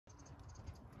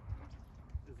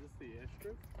the edge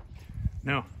strip?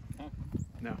 No. Huh?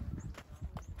 No.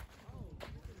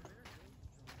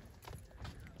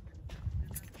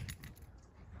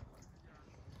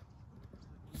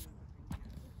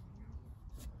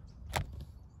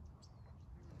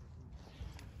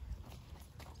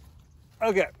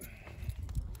 Okay.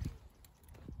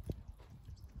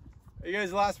 Are you guys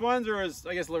the last ones, or is,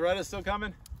 I guess, Loretta still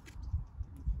coming?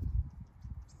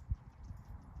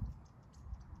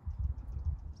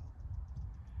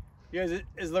 You guys,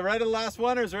 is Loretta the last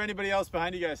one, or is there anybody else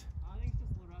behind you guys? I think it's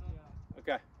just Loretta.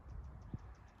 Yeah. Okay.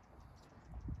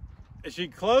 Is she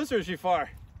close or is she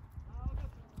far?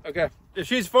 Okay. If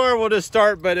she's far, we'll just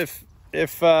start. But if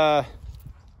so,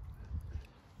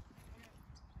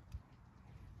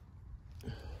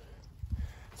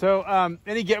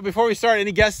 before we start,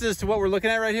 any guesses as to what we're looking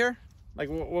at right here? Like,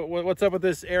 what's up with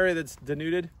this area that's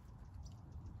denuded? Is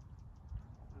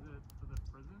it for the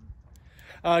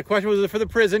prison? Question was for the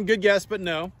prison. Good guess, but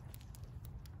no.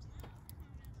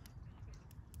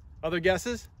 Other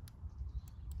guesses?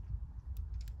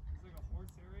 It's like a horse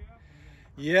area.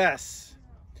 Yes.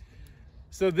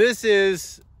 So this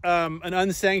is an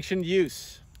unsanctioned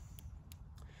use.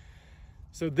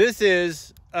 So this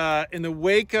is in the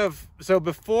wake of, so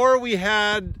before we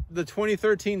had the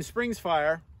 2013 Springs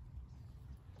fire,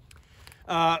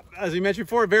 as we mentioned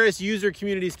before, various user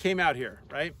communities came out here,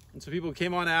 right? And so people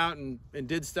came on out and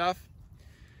did stuff.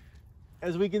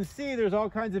 As we can see, there's all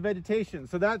kinds of vegetation.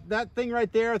 So that thing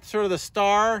right there, sort of the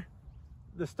star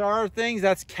things,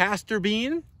 that's castor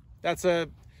bean. That's a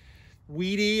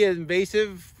weedy,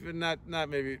 invasive, not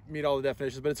maybe meet all the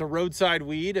definitions, but it's a roadside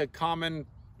weed, a common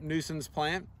nuisance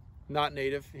plant, not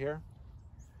native here.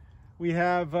 We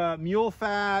have mule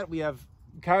fat, we have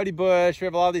coyote bush, we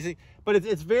have a lot of these things, but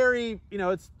it's very, you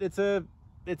know, it's a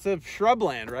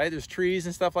shrubland, right? There's trees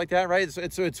and stuff like that, right?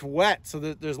 It's wet, so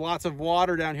there's lots of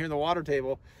water down here in the water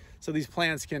table, so these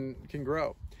plants can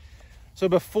grow. So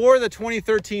before the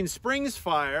 2013 Springs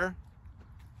fire,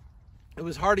 it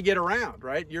was hard to get around,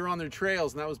 right? You're on their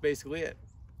trails, and that was basically it.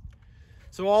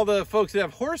 So all the folks that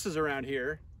have horses around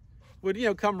here would, you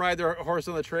know, come ride their horse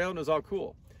on the trail, and it was all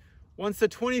cool. Once the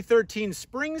 2013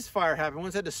 Springs fire happened,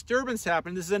 once that disturbance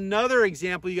happened, this is another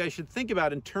example you guys should think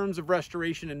about in terms of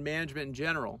restoration and management in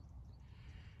general.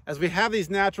 As we have these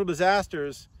natural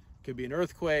disasters, it could be an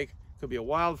earthquake, it could be a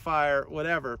wildfire,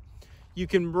 whatever, you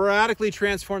can radically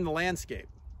transform the landscape.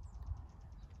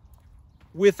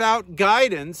 Without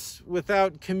guidance,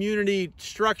 without community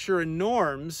structure and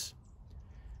norms,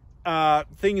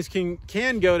 things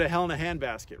can go to hell in a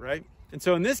handbasket, right? And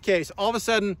so in this case, all of a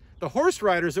sudden, the horse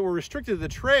riders that were restricted to the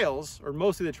trails, or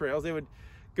mostly the trails, they would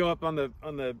go up on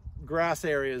the grass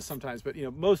areas sometimes, but, you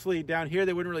know, mostly down here,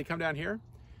 they wouldn't really come down here.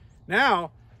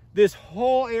 Now, this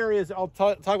whole area is, I'll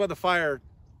talk about the fire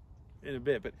in a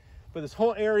bit, but this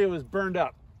whole area was burned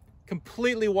up,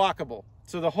 completely walkable.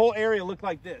 So the whole area looked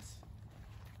like this,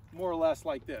 more or less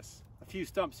like this, a few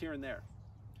stumps here and there.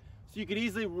 So you could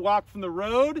easily walk from the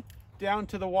road down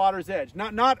to the water's edge.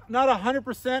 Not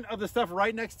 100% of the stuff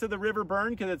right next to the river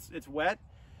burned because it's wet,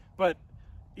 but,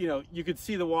 you know, you could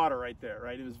see the water right there,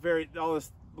 right? It was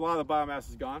a lot of the biomass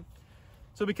is gone.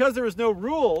 So because there was no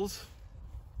rules,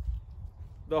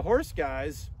 the horse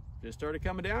guys just started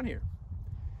coming down here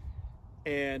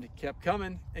and kept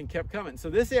coming and kept coming.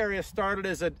 So this area started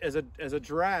as a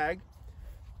drag.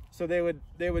 So they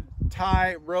would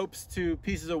tie ropes to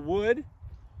pieces of wood,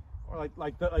 or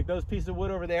like those pieces of wood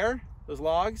over there, those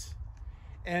logs,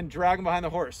 and drag them behind the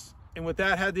horse. And what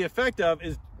that had the effect of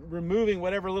is removing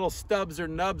whatever little stubs or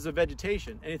nubs of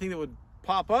vegetation. Anything that would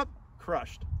pop up,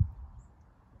 crushed.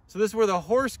 So this is where the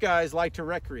horse guys like to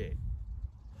recreate.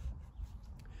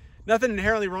 Nothing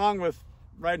inherently wrong with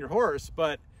riding your horse,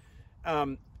 but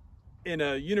in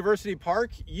a university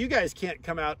park, you guys can't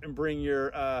come out and bring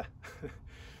your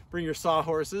bring your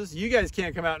sawhorses. You guys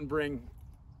can't come out and bring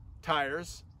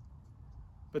tires.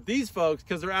 But these folks,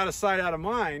 because they're out of sight, out of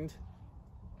mind,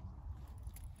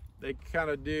 they kind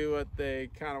of do what they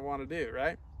kind of want to do,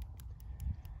 right?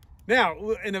 Now,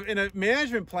 in a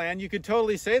management plan, you could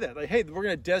totally say that. Like, hey, we're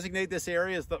going to designate this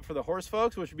area as for the horse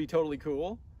folks, which would be totally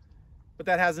cool. But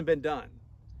that hasn't been done.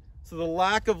 So the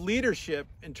lack of leadership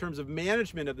in terms of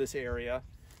management of this area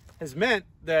has meant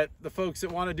that the folks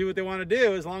that want to do what they want to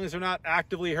do, as long as they're not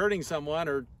actively hurting someone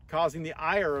or causing the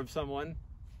ire of someone,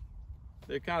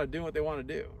 they're kind of doing what they want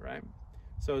to do, right?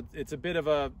 So it's a bit of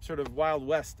a sort of Wild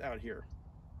West out here.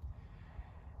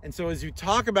 And so as you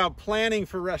talk about planning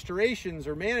for restorations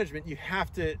or management, you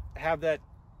have to have that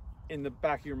in the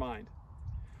back of your mind.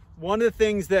 One of the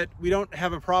things that we don't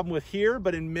have a problem with here,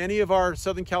 but in many of our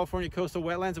Southern California coastal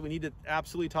wetlands that we need to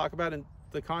absolutely talk about and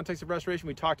the context of restoration,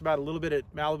 we talked about a little bit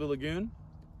at Malibu Lagoon,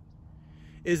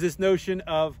 is this notion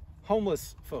of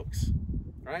homeless folks,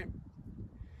 right?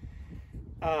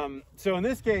 So in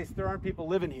this case, there aren't people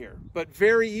living here, but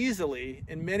very easily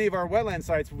in many of our wetland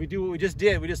sites, we do what we just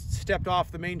did. We just stepped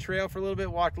off the main trail for a little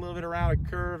bit, walked a little bit around a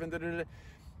curve, and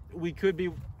we could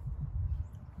be,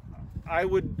 I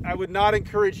would not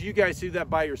encourage you guys to do that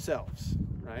by yourselves,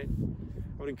 right?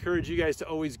 I would encourage you guys to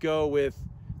always go with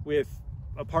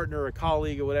a partner, a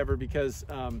colleague, or whatever, because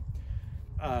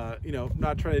you know,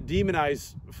 not trying to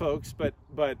demonize folks, but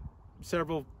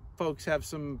several folks have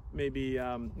some maybe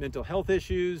mental health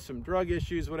issues, some drug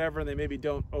issues, whatever, and they maybe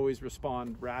don't always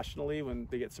respond rationally when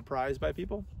they get surprised by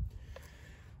people.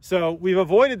 So we've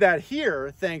avoided that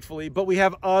here, thankfully, but we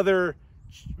have other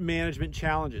management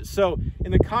challenges. So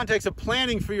in the context of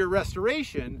planning for your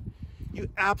restoration, you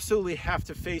absolutely have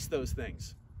to face those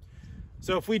things.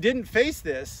 So if we didn't face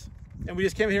this and we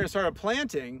just came here and started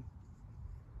planting,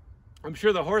 I'm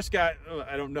sure the horse guy,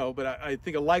 I don't know, but I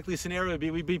think a likely scenario would be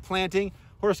we'd be planting,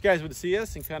 horse guys would see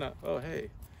us and kind of, oh,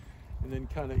 hey, and then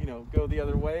kind of, you know, go the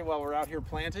other way while we're out here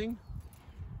planting.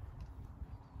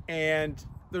 And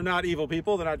they're not evil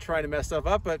people. They're not trying to mess stuff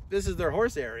up, but this is their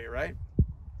horse area, right?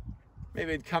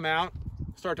 Maybe they'd come out,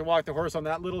 start to walk the horse on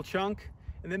that little chunk,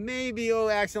 and then maybe,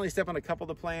 accidentally step on a couple of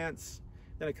the plants,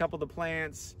 then a couple of the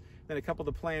plants, then a couple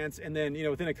of the plants, and then, you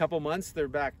know, within a couple months, they're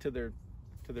back to their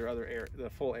other area, the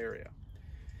full area.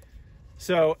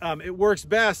 So it works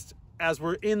best as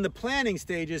we're in the planning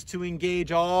stages to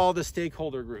engage all the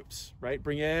stakeholder groups, right?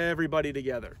 Bring everybody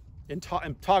together and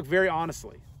talk very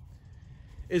honestly.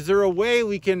 Is there a way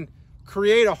we can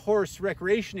create a horse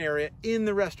recreation area in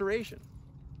the restoration,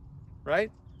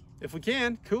 right? If we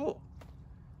can, cool.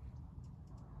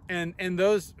 And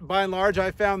those, by and large,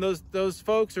 I found those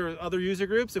folks or other user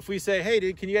groups, if we say, hey,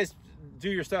 dude, can you guys do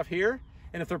your stuff here?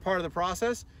 And if they're part of the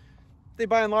process, they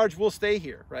by and large will stay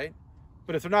here, right?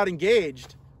 But if they're not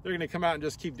engaged, they're going to come out and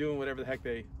just keep doing whatever the heck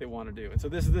they want to do. And so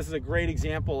this is a great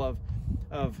example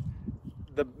of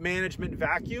the management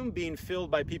vacuum being filled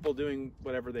by people doing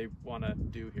whatever they want to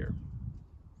do here.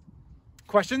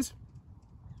 Questions?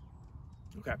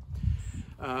 Okay.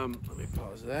 Let me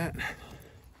pause that.